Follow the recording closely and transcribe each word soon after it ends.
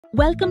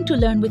Welcome to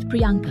Learn with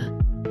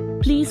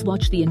Priyanka. Please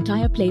watch the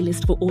entire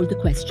playlist for all the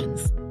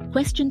questions.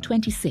 Question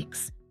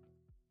 26.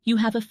 You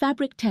have a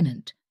Fabric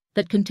tenant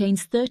that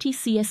contains 30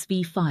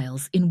 CSV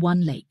files in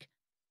one lake.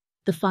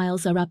 The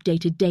files are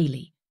updated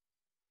daily.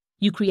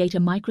 You create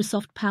a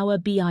Microsoft Power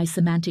BI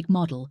semantic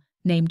model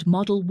named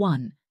Model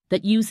 1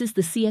 that uses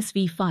the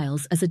CSV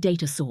files as a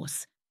data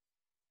source.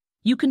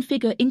 You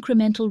configure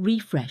incremental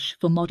refresh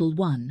for Model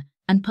 1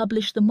 and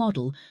publish the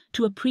model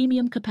to a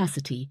premium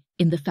capacity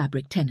in the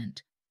Fabric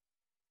tenant.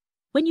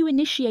 When you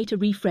initiate a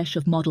refresh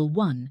of Model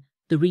 1,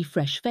 the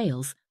refresh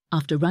fails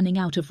after running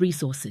out of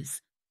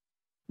resources.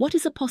 What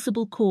is a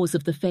possible cause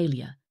of the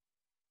failure?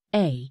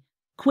 A.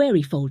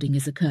 Query folding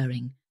is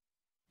occurring.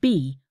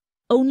 B.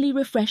 Only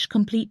refresh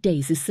complete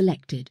days is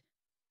selected.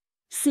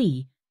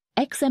 C.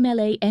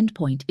 XMLA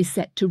endpoint is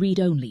set to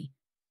read-only.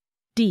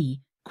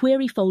 D.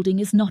 Query folding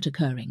is not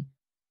occurring.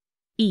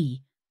 E.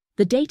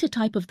 The data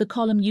type of the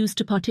column used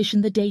to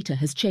partition the data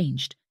has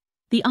changed.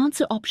 The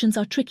answer options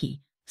are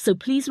tricky, so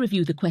please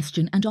review the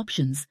question and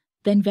options,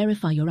 then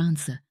verify your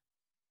answer.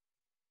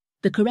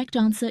 The correct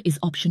answer is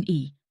option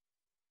E.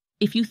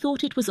 If you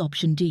thought it was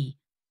option D,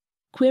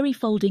 query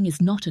folding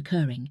is not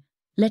occurring,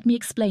 let me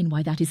explain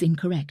why that is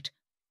incorrect.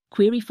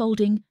 Query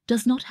folding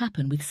does not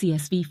happen with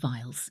CSV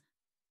files.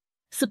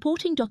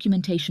 Supporting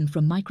documentation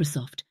from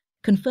Microsoft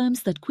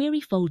confirms that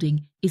query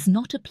folding is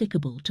not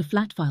applicable to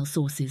flat file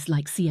sources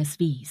like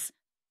CSVs.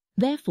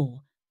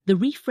 Therefore, the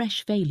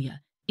refresh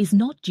failure is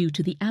not due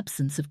to the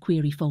absence of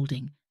query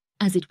folding,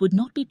 as it would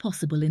not be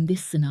possible in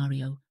this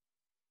scenario.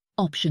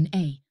 Option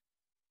A.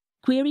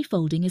 Query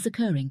folding is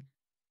occurring.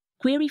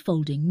 Query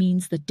folding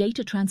means that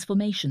data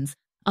transformations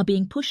are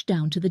being pushed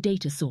down to the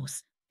data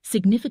source,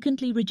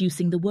 significantly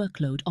reducing the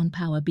workload on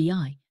Power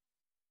BI.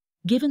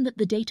 Given that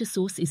the data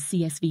source is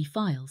CSV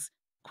files,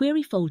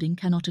 query folding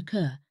cannot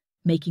occur,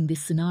 making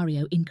this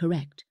scenario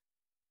incorrect.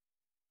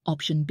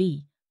 Option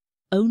B.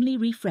 Only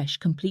refresh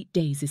complete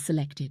days is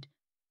selected.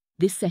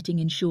 This setting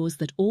ensures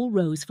that all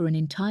rows for an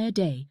entire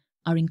day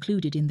are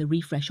included in the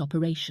refresh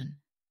operation.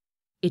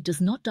 It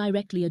does not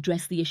directly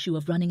address the issue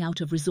of running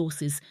out of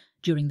resources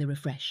during the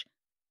refresh,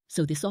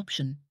 so this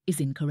option is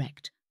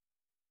incorrect.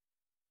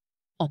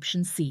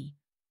 Option C.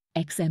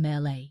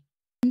 XMLA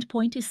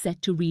endpoint is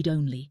set to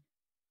read-only.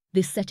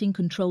 This setting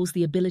controls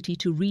the ability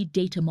to read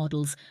data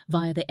models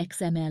via the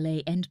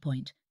XMLA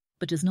endpoint,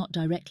 but does not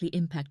directly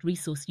impact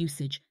resource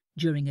usage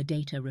during a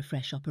data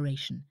refresh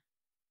operation.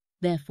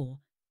 Therefore,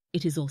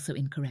 it is also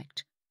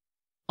incorrect.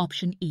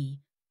 Option E.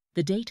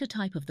 The data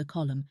type of the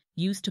column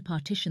used to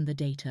partition the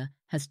data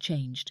has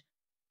changed.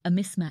 A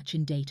mismatch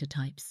in data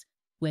types,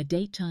 where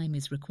datetime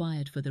is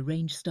required for the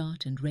range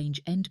start and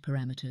range end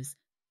parameters,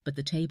 but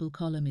the table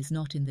column is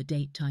not in the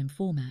datetime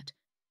format,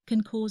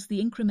 can cause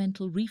the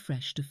incremental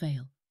refresh to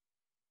fail.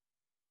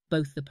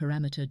 Both the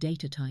parameter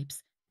data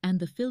types and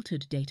the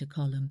filtered data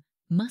column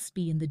must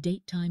be in the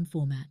datetime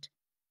format.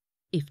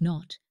 If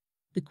not,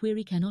 the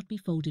query cannot be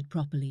folded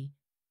properly,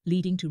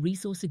 leading to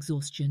resource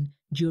exhaustion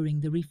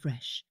during the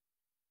refresh.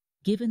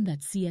 Given that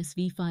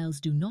CSV files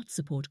do not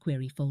support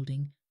query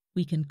folding,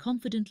 we can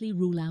confidently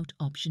rule out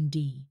option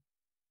D.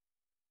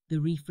 The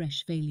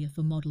refresh failure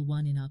for Model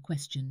 1 in our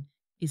question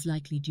is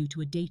likely due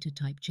to a data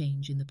type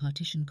change in the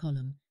partition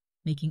column,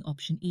 making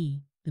option E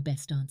the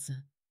best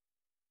answer.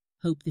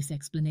 Hope this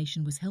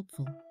explanation was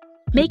helpful.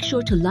 Make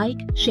sure to like,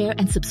 share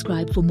and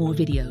subscribe for more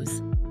videos.